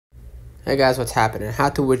Hey guys, what's happening? How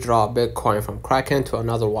to withdraw Bitcoin from Kraken to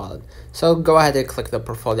another wallet. So go ahead and click the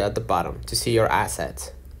portfolio at the bottom to see your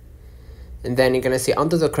assets. And then you're going to see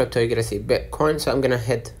under the crypto, you're going to see Bitcoin. So I'm going to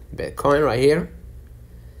hit Bitcoin right here.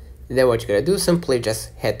 And then what you're going to do, simply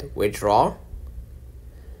just hit withdraw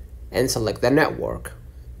and select the network.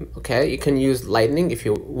 Okay, you can use Lightning if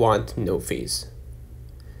you want no fees.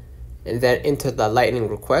 And then enter the Lightning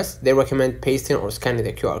request. They recommend pasting or scanning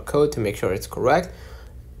the QR code to make sure it's correct.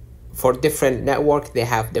 For different network, they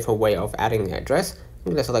have different way of adding the address.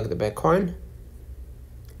 I'm gonna select the Bitcoin,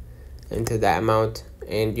 enter the amount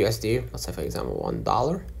in USD, let's say for example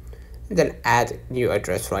 $1, and then add new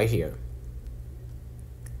address right here.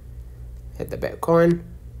 Hit the Bitcoin,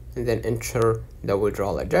 and then enter the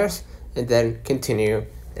withdrawal address, and then continue,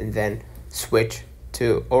 and then switch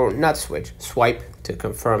to, or not switch, swipe to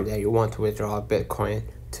confirm that you want to withdraw Bitcoin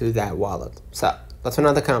to that wallet. So that's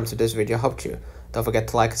another comment to this video helped you. Don't forget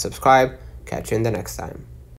to like and subscribe. Catch you in the next time.